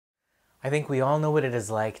I think we all know what it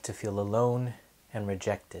is like to feel alone and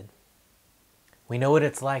rejected. We know what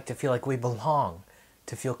it's like to feel like we belong,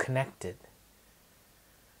 to feel connected.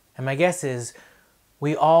 And my guess is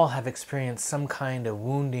we all have experienced some kind of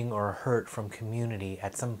wounding or hurt from community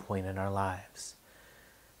at some point in our lives.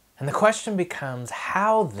 And the question becomes,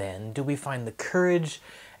 how then do we find the courage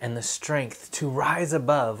and the strength to rise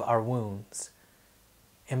above our wounds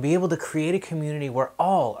and be able to create a community where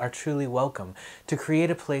all are truly welcome, to create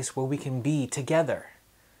a place where we can be together?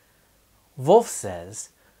 Volf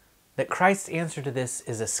says that Christ's answer to this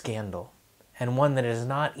is a scandal, and one that is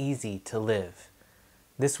not easy to live.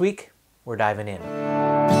 This week, we're diving in.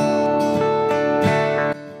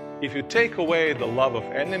 If you take away the love of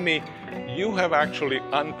enemy, you have actually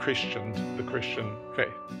unchristianed the Christian faith.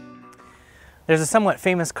 There's a somewhat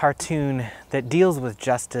famous cartoon that deals with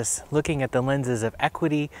justice, looking at the lenses of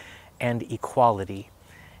equity and equality.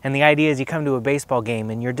 And the idea is you come to a baseball game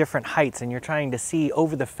and you're different heights and you're trying to see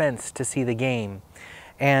over the fence to see the game.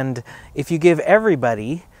 And if you give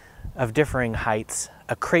everybody of differing heights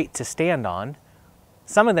a crate to stand on,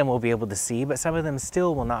 some of them will be able to see, but some of them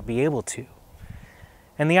still will not be able to.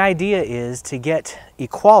 And the idea is to get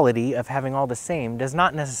equality of having all the same does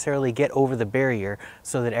not necessarily get over the barrier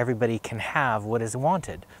so that everybody can have what is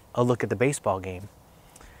wanted. A look at the baseball game.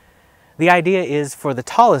 The idea is for the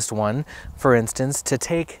tallest one, for instance, to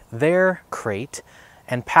take their crate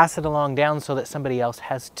and pass it along down so that somebody else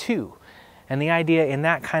has two. And the idea in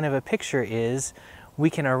that kind of a picture is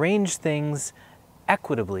we can arrange things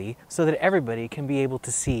equitably so that everybody can be able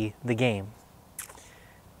to see the game.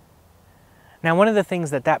 Now, one of the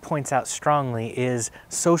things that points out strongly is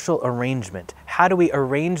social arrangement. How do we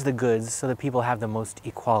arrange the goods so that people have the most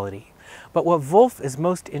equality? But what Volf is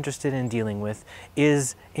most interested in dealing with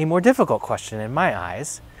is a more difficult question in my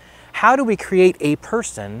eyes. How do we create a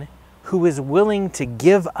person who is willing to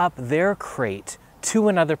give up their crate to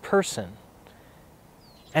another person?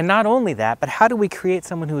 And not only that, but how do we create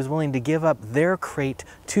someone who is willing to give up their crate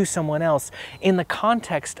to someone else in the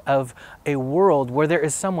context of a world where there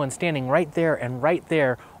is someone standing right there and right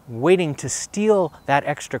there waiting to steal that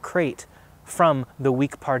extra crate from the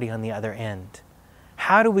weak party on the other end?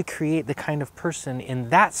 How do we create the kind of person in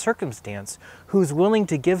that circumstance who's willing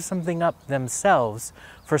to give something up themselves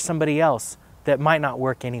for somebody else that might not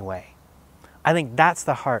work anyway? I think that's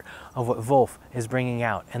the heart of what Volf is bringing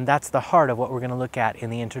out, and that's the heart of what we're going to look at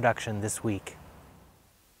in the introduction this week.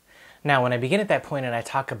 Now, when I begin at that point and I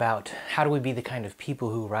talk about how do we be the kind of people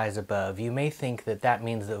who rise above, you may think that that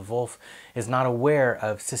means that Volf is not aware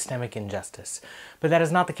of systemic injustice. But that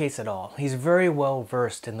is not the case at all. He's very well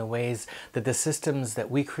versed in the ways that the systems that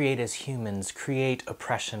we create as humans create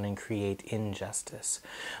oppression and create injustice.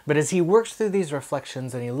 But as he works through these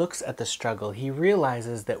reflections and he looks at the struggle, he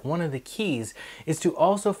realizes that one of the keys is to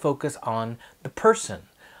also focus on the person,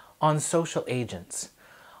 on social agents,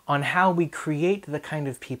 on how we create the kind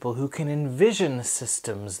of people who can envision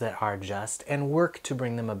systems that are just and work to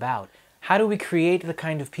bring them about. How do we create the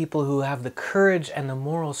kind of people who have the courage and the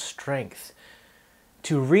moral strength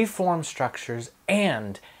to reform structures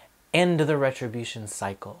and end the retribution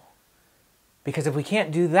cycle? Because if we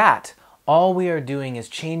can't do that, all we are doing is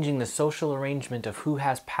changing the social arrangement of who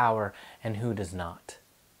has power and who does not.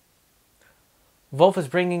 Volf is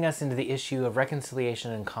bringing us into the issue of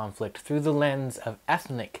reconciliation and conflict through the lens of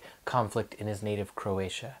ethnic conflict in his native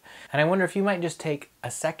Croatia. And I wonder if you might just take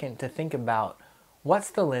a second to think about what's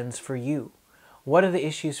the lens for you? What are the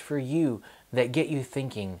issues for you that get you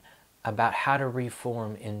thinking about how to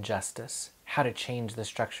reform injustice, how to change the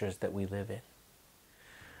structures that we live in?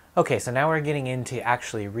 Okay, so now we're getting into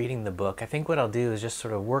actually reading the book. I think what I'll do is just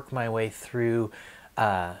sort of work my way through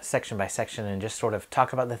section by section and just sort of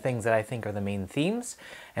talk about the things that I think are the main themes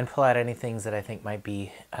and pull out any things that I think might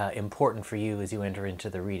be important for you as you enter into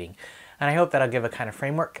the reading. And I hope that I'll give a kind of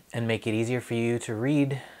framework and make it easier for you to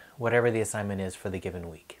read whatever the assignment is for the given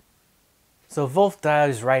week. So Volf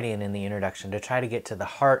dives right in the introduction to try to get to the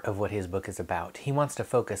heart of what his book is about. He wants to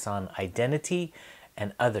focus on identity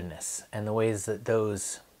and otherness and the ways that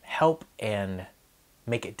those help and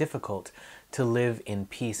make it difficult to live in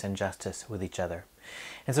peace and justice with each other.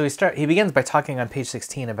 And so he begins by talking on page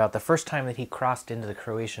 16 about the first time that he crossed into the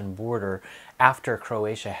Croatian border after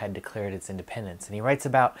Croatia had declared its independence. And he writes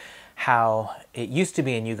about how it used to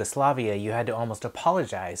be in Yugoslavia you had to almost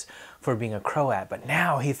apologize for being a Croat, but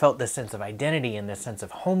now he felt this sense of identity and this sense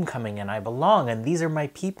of homecoming, and I belong, and these are my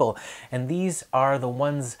people, and these are the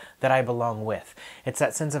ones that I belong with. It's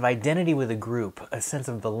that sense of identity with a group, a sense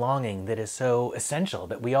of belonging that is so essential,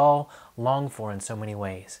 that we all long for in so many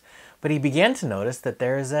ways. But he began to notice that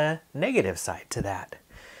there is a negative side to that.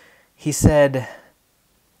 He said,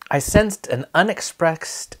 I sensed an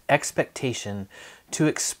unexpressed expectation to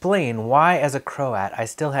explain why, as a Croat, I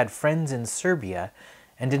still had friends in Serbia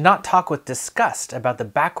and did not talk with disgust about the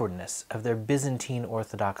backwardness of their Byzantine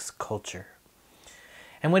Orthodox culture.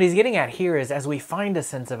 And what he's getting at here is, as we find a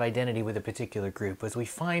sense of identity with a particular group, as we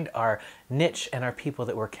find our niche and our people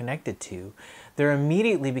that we're connected to, there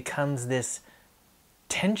immediately becomes this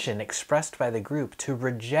tension expressed by the group to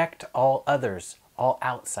reject all others, all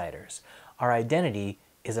outsiders. Our identity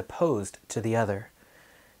is opposed to the other.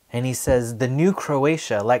 And he says, the new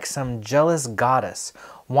Croatia, like some jealous goddess,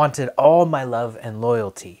 wanted all my love and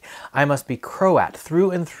loyalty. I must be Croat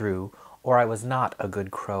through and through, or I was not a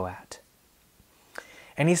good Croat.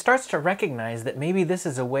 And he starts to recognize that maybe this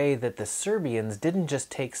is a way that the Serbians didn't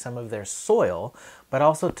just take some of their soil, but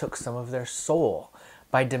also took some of their soul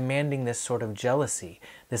by demanding this sort of jealousy,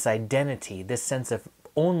 this identity, this sense of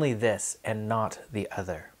only this and not the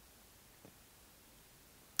other.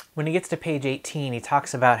 When he gets to page 18, he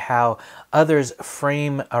talks about how others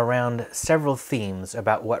frame around several themes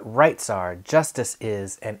about what rights are, justice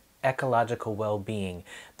is, and ecological well-being.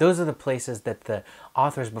 Those are the places that the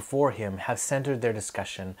authors before him have centered their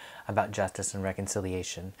discussion about justice and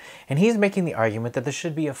reconciliation. And he's making the argument that there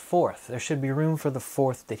should be a fourth. There should be room for the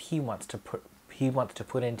fourth that he wants to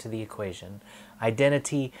put into the equation: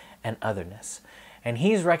 identity and otherness. And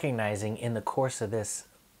he's recognizing in the course of this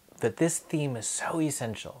that this theme is so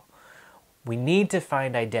essential. We need to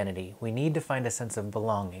find identity. We need to find a sense of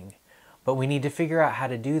belonging. But we need to figure out how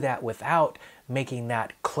to do that without making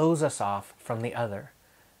that close us off from the other.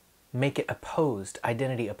 Make it opposed,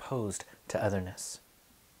 identity opposed to otherness.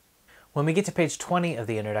 When we get to page 20 of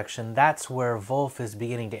the introduction, that's where Volf is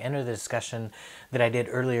beginning to enter the discussion that I did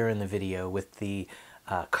earlier in the video with the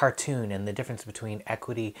cartoon and the difference between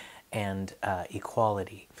equity and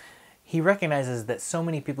equality. He recognizes that so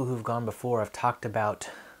many people who've gone before have talked about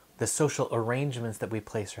the social arrangements that we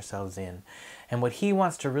place ourselves in. And what he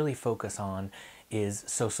wants to really focus on is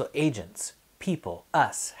social agents, people,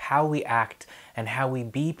 us, how we act and how we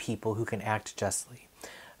be people who can act justly.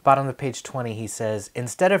 Bottom of page 20, he says,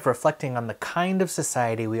 instead of reflecting on the kind of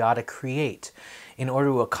society we ought to create in order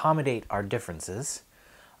to accommodate our differences,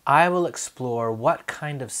 I will explore what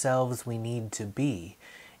kind of selves we need to be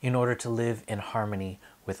in order to live in harmony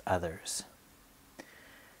with others.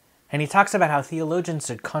 And he talks about how theologians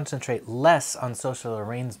should concentrate less on social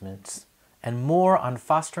arrangements and more on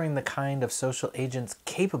fostering the kind of social agents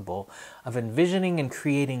capable of envisioning and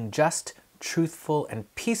creating just, truthful,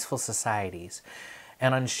 and peaceful societies,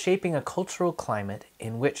 and on shaping a cultural climate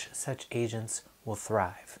in which such agents will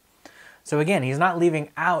thrive. So again, he's not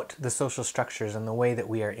leaving out the social structures and the way that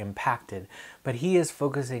we are impacted, but he is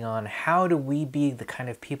focusing on how do we be the kind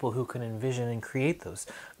of people who can envision and create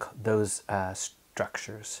those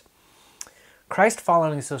structures.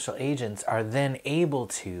 Christ-following social agents are then able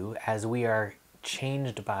to, as we are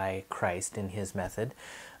changed by Christ in his method,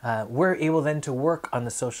 we're able then to work on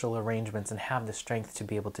the social arrangements and have the strength to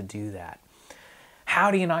be able to do that.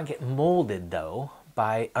 How do you not get molded, though,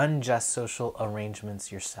 by unjust social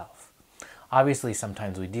arrangements yourself? Obviously,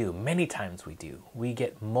 sometimes we do. Many times we do. We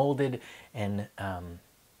get molded and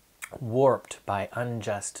warped by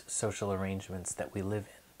unjust social arrangements that we live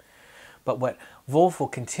in. But what Volf will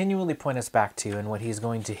continually point us back to, and what he's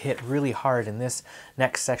going to hit really hard in this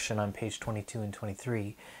next section on page 22 and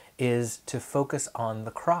 23, is to focus on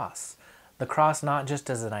the cross. The cross not just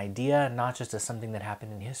as an idea, not just as something that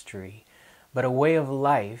happened in history, but a way of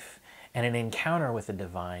life and an encounter with the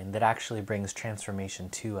divine that actually brings transformation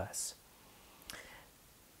to us.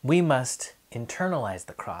 We must internalize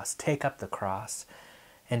the cross, take up the cross,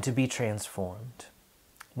 and to be transformed.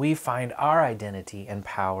 We find our identity and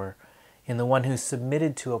power in the one who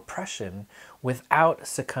submitted to oppression without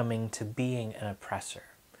succumbing to being an oppressor.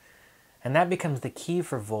 And that becomes the key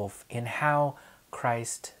for Volf in how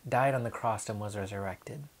Christ died on the cross and was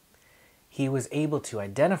resurrected. He was able to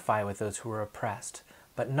identify with those who were oppressed,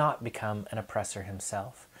 but not become an oppressor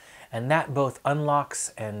himself. And that both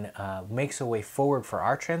unlocks and makes a way forward for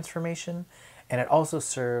our transformation, and it also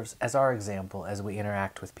serves as our example as we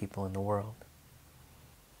interact with people in the world.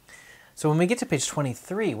 So when we get to page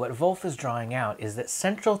 23, what Volf is drawing out is that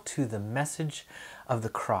central to the message of the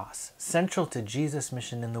cross, central to Jesus'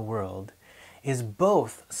 mission in the world, is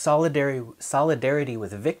both solidarity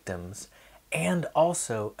with victims and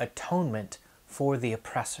also atonement for the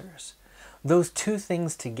oppressors. Those two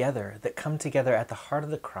things together that come together at the heart of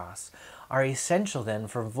the cross are essential then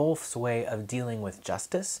for Volf's way of dealing with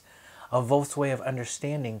justice, of Volf's way of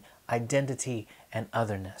understanding identity and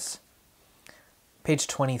otherness. Page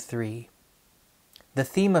 23. The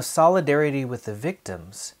theme of solidarity with the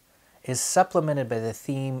victims is supplemented by the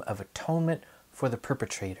theme of atonement for the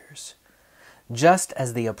perpetrators. Just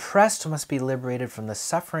as the oppressed must be liberated from the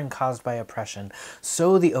suffering caused by oppression,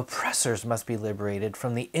 so the oppressors must be liberated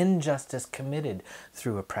from the injustice committed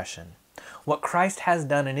through oppression. What Christ has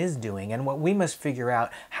done and is doing, and what we must figure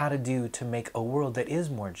out how to do to make a world that is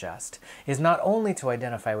more just, is not only to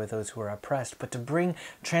identify with those who are oppressed, but to bring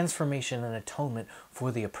transformation and atonement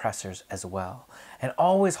for the oppressors as well. And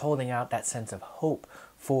always holding out that sense of hope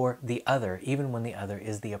for the other, even when the other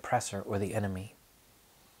is the oppressor or the enemy.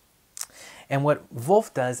 And what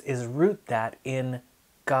Volf does is root that in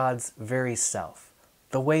God's very self,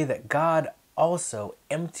 the way that God also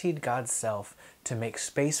emptied God's self to make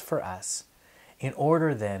space for us in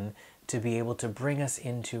order then to be able to bring us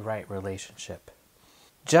into right relationship.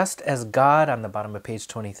 Just as God, on the bottom of page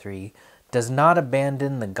 23, does not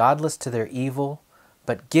abandon the godless to their evil,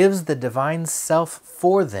 but gives the divine self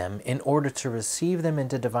for them in order to receive them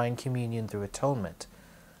into divine communion through atonement,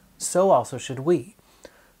 so also should we,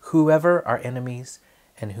 whoever our enemies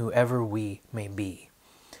and whoever we may be.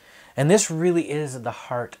 And this really is the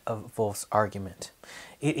heart of Volf's argument.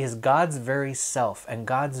 It is God's very self and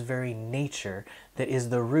God's very nature that is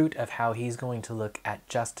the root of how he's going to look at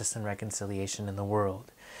justice and reconciliation in the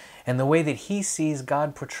world. And the way that he sees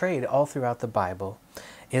God portrayed all throughout the Bible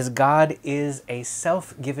is God is a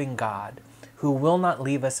self-giving God who will not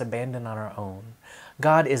leave us abandoned on our own.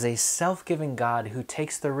 God is a self-giving God who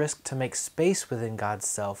takes the risk to make space within God's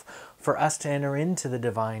self for us to enter into the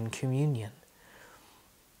divine communion.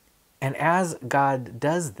 And as God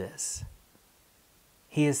does this,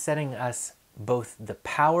 he is setting us both the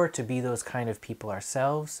power to be those kind of people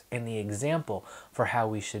ourselves and the example for how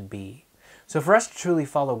we should be. So for us to truly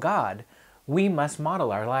follow God, we must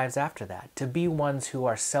model our lives after that, to be ones who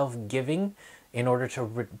are self-giving in order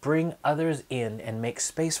to bring others in and make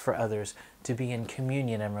space for others to be in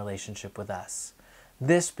communion and relationship with us.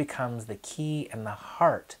 This becomes the key and the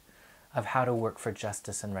heart of how to work for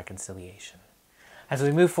justice and reconciliation. As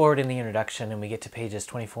we move forward in the introduction and we get to pages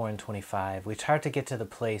 24 and 25, we start to get to the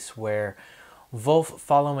place where Volf,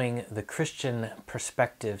 following the Christian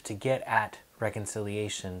perspective to get at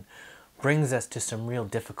reconciliation, brings us to some real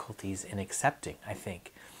difficulties in accepting, I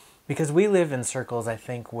think. Because we live in circles, I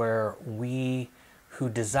think, where we who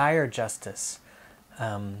desire justice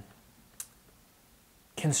can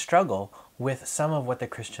struggle with some of what the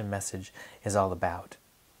Christian message is all about.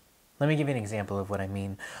 Let me give you an example of what I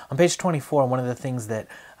mean. On page 24, one of the things that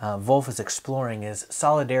Volf is exploring is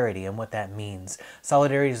solidarity and what that means.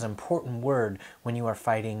 Solidarity is an important word when you are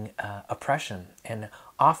fighting oppression, and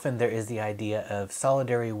often there is the idea of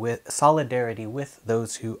solidarity with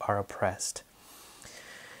those who are oppressed.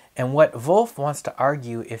 And what Volf wants to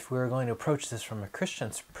argue, if we're going to approach this from a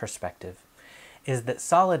Christian perspective, is that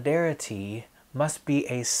solidarity must be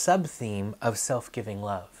a sub-theme of self-giving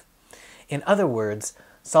love. In other words,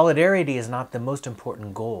 solidarity is not the most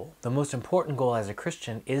important goal. The most important goal as a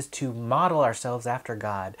Christian is to model ourselves after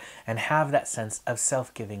God and have that sense of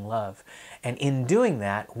self-giving love. And in doing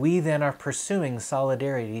that, we then are pursuing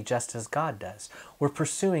solidarity just as God does. We're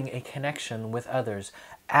pursuing a connection with others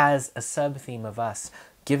as a sub-theme of us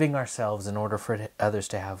giving ourselves in order for others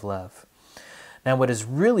to have love. Now, what is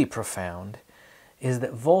really profound is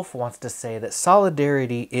that Volf wants to say that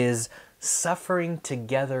solidarity is suffering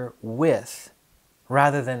together with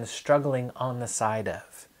rather than struggling on the side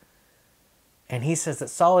of. And he says that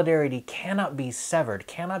solidarity cannot be severed,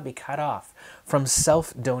 cannot be cut off from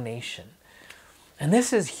self-donation. And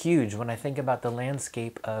this is huge when I think about the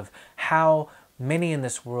landscape of how many in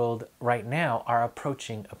this world right now are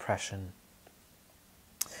approaching oppression.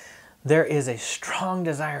 There is a strong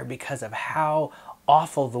desire, because of how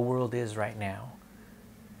awful the world is right now,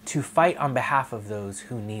 to fight on behalf of those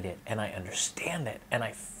who need it. And I understand it, and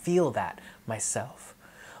I feel that myself.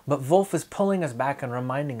 But Volf is pulling us back and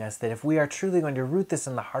reminding us that if we are truly going to root this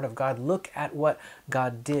in the heart of God, look at what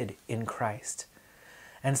God did in Christ.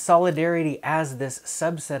 And solidarity as this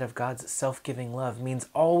subset of God's self-giving love means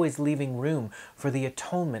always leaving room for the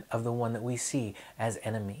atonement of the one that we see as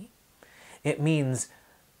enemy. It means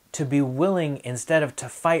to be willing, instead of to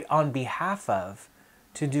fight on behalf of,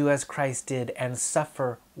 to do as Christ did and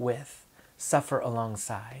suffer with, suffer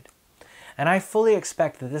alongside. And I fully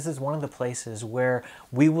expect that this is one of the places where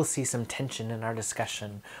we will see some tension in our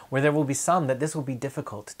discussion, where there will be some that this will be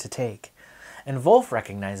difficult to take. And Volf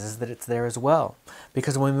recognizes that it's there as well,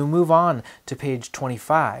 because when we move on to page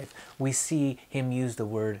 25, we see him use the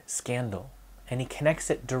word scandal, and he connects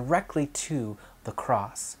it directly to the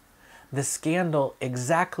cross. The scandal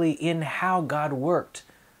exactly in how God worked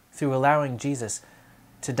through allowing Jesus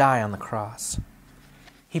to die on the cross.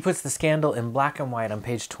 He puts the scandal in black and white on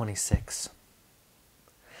page 26.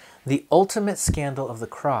 The ultimate scandal of the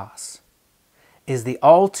cross is the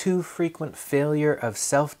all too frequent failure of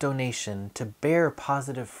self-donation to bear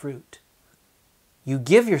positive fruit. You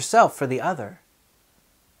give yourself for the other,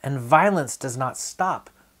 and violence does not stop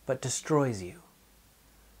but destroys you.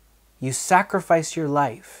 You sacrifice your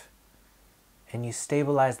life, and you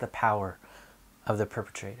stabilize the power of the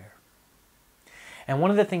perpetrator. And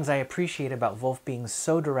one of the things I appreciate about Volf being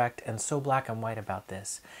so direct and so black and white about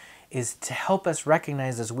this is to help us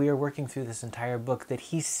recognize as we are working through this entire book that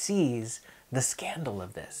he sees the scandal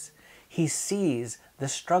of this. He sees the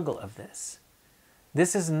struggle of this.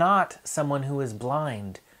 This is not someone who is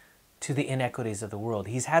blind to the inequities of the world.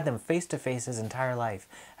 He's had them face to face his entire life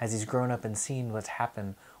as he's grown up and seen what's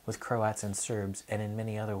happened with Croats and Serbs and in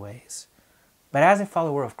many other ways. But as a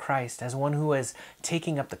follower of Christ, as one who is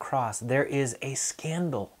taking up the cross, there is a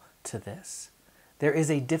scandal to this. There is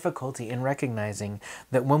a difficulty in recognizing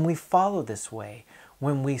that when we follow this way,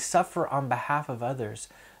 when we suffer on behalf of others,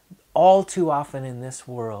 all too often in this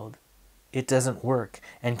world, it doesn't work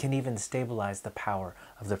and can even stabilize the power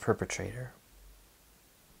of the perpetrator.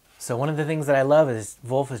 So one of the things that I love is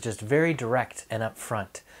Volf is just very direct and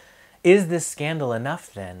upfront. Is this scandal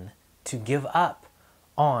enough then to give up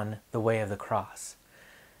on the way of the cross?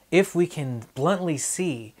 If we can bluntly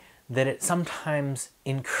see that it sometimes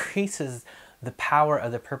increases the power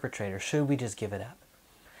of the perpetrator, should we just give it up?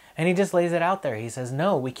 And he just lays it out there. He says,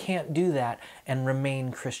 no, we can't do that and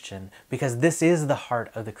remain Christian, because this is the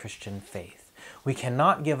heart of the Christian faith. We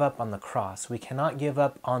cannot give up on the cross. We cannot give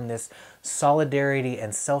up on this solidarity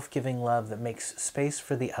and self-giving love that makes space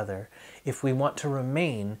for the other if we want to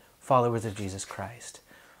remain followers of Jesus Christ.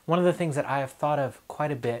 One of the things that I have thought of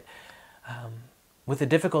quite a bit with the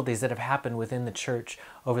difficulties that have happened within the church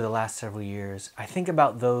over the last several years, I think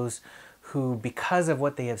about those who, because of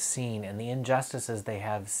what they have seen and the injustices they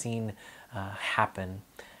have seen happen,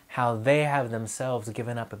 how they have themselves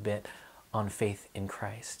given up a bit on faith in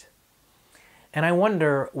Christ. And I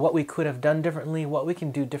wonder what we could have done differently, what we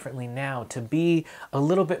can do differently now to be a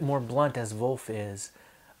little bit more blunt, as Volf is,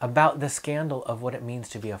 about the scandal of what it means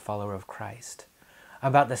to be a follower of Christ,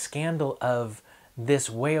 about the scandal of this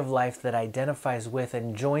way of life that identifies with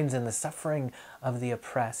and joins in the suffering of the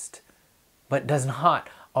oppressed, but does not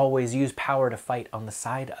always use power to fight on the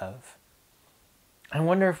side of. I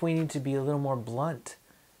wonder if we need to be a little more blunt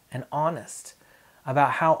and honest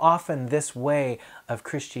about how often this way of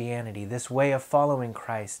Christianity, this way of following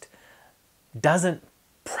Christ, doesn't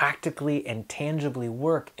practically and tangibly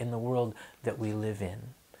work in the world that we live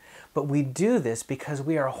in. But we do this because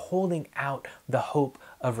we are holding out the hope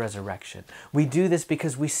of resurrection. We do this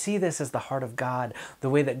because we see this as the heart of God, the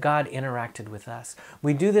way that God interacted with us.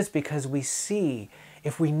 We do this because we see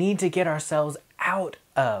if we need to get ourselves out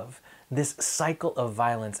of this cycle of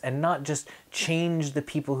violence and not just change the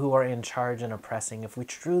people who are in charge and oppressing, if we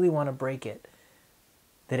truly want to break it,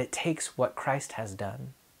 that it takes what Christ has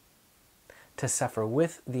done to suffer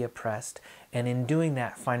with the oppressed, and in doing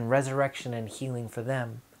that find resurrection and healing for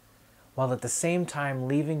them, while at the same time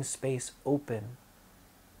leaving space open,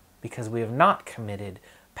 because we have not committed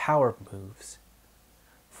power moves,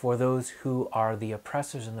 for those who are the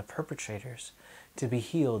oppressors and the perpetrators to be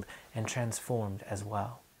healed and transformed as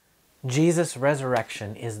well. Jesus'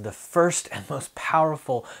 resurrection is the first and most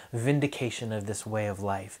powerful vindication of this way of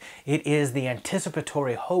life. It is the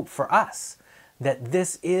anticipatory hope for us that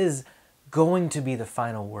this is going to be the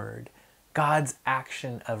final word. God's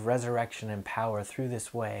action of resurrection and power through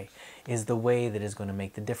this way is the way that is going to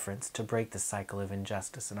make the difference to break the cycle of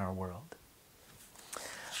injustice in our world.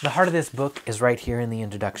 The heart of this book is right here in the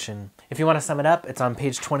introduction. If you want to sum it up, it's on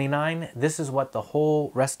page 29. This is what the whole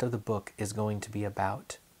rest of the book is going to be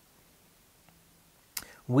about.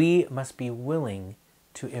 We must be willing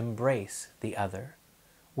to embrace the other.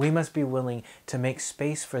 We must be willing to make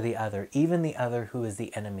space for the other, even the other who is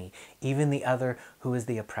the enemy, even the other who is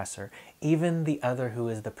the oppressor, even the other who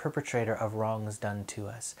is the perpetrator of wrongs done to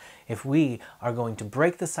us. If we are going to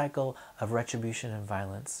break the cycle of retribution and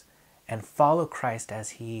violence and follow Christ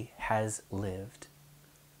as he has lived,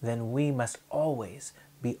 then we must always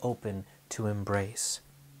be open to embrace.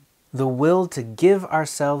 The will to give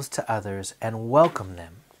ourselves to others and welcome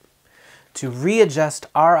them, to readjust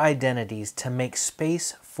our identities to make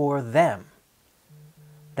space for them.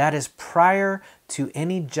 That is prior to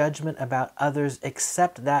any judgment about others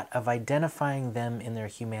except that of identifying them in their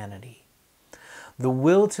humanity. The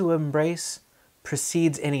will to embrace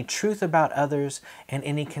precedes any truth about others and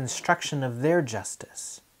any construction of their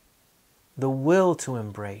justice. The will to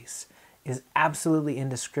embrace is absolutely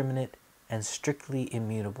indiscriminate and strictly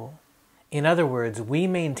immutable. In other words, we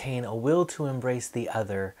maintain a will to embrace the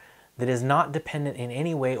other that is not dependent in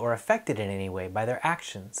any way or affected in any way by their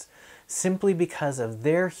actions, simply because of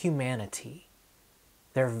their humanity,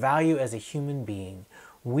 their value as a human being.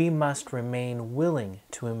 We must remain willing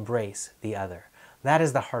to embrace the other. That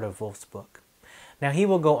is the heart of Volf's book. Now he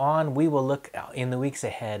will go on, we will look in the weeks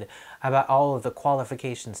ahead about all of the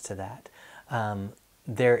qualifications to that.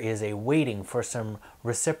 There is a waiting for some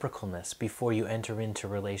reciprocalness before you enter into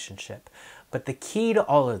relationship. But the key to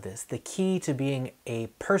all of this, the key to being a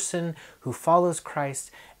person who follows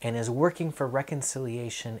Christ and is working for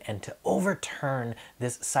reconciliation and to overturn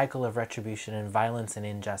this cycle of retribution and violence and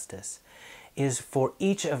injustice, is for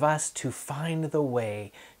each of us to find the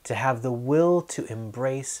way to have the will to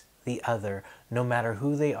embrace the other, no matter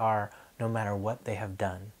who they are, no matter what they have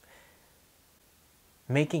done.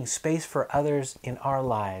 Making space for others in our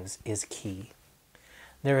lives is key.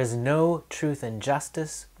 There is no truth and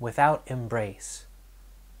justice without embrace.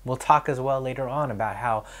 We'll talk as well later on about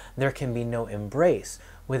how there can be no embrace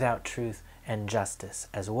without truth and justice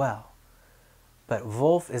as well. But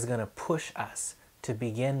Volf is going to push us to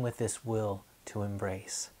begin with this will to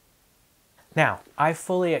embrace. Now, I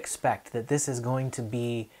fully expect that this is going to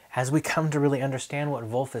be, as we come to really understand what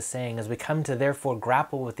Volf is saying, as we come to therefore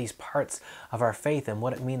grapple with these parts of our faith and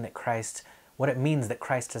what it means that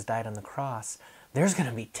Christ has died on the cross, there's going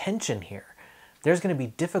to be tension here. There's going to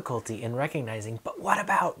be difficulty in recognizing, but what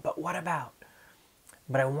about?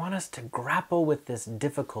 But I want us to grapple with this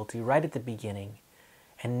difficulty right at the beginning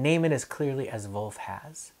and name it as clearly as Volf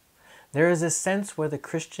has. There is a sense where the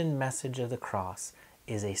Christian message of the cross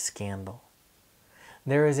is a scandal.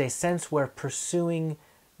 There is a sense where pursuing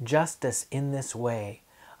justice in this way,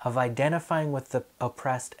 of identifying with the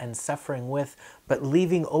oppressed and suffering with, but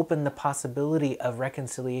leaving open the possibility of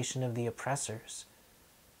reconciliation of the oppressors.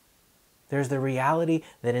 There's the reality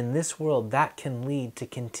that in this world that can lead to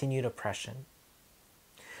continued oppression.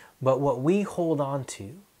 But what we hold on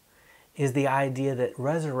to is the idea that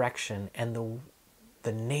resurrection and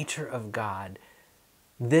the nature of God,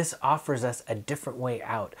 this offers us a different way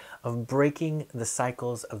out of breaking the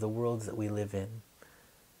cycles of the worlds that we live in.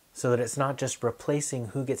 So that it's not just replacing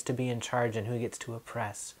who gets to be in charge and who gets to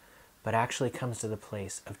oppress, but actually comes to the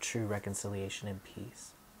place of true reconciliation and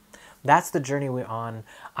peace. That's the journey we're on.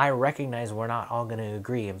 I recognize we're not all going to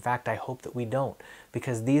agree. In fact, I hope that we don't,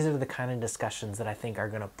 because these are the kind of discussions that I think are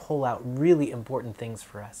going to pull out really important things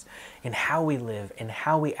for us in how we live, in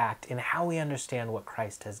how we act, in how we understand what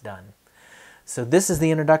Christ has done. So this is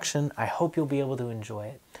the introduction. I hope you'll be able to enjoy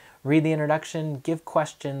it. Read the introduction, give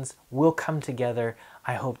questions, we'll come together.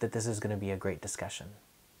 I hope that this is going to be a great discussion.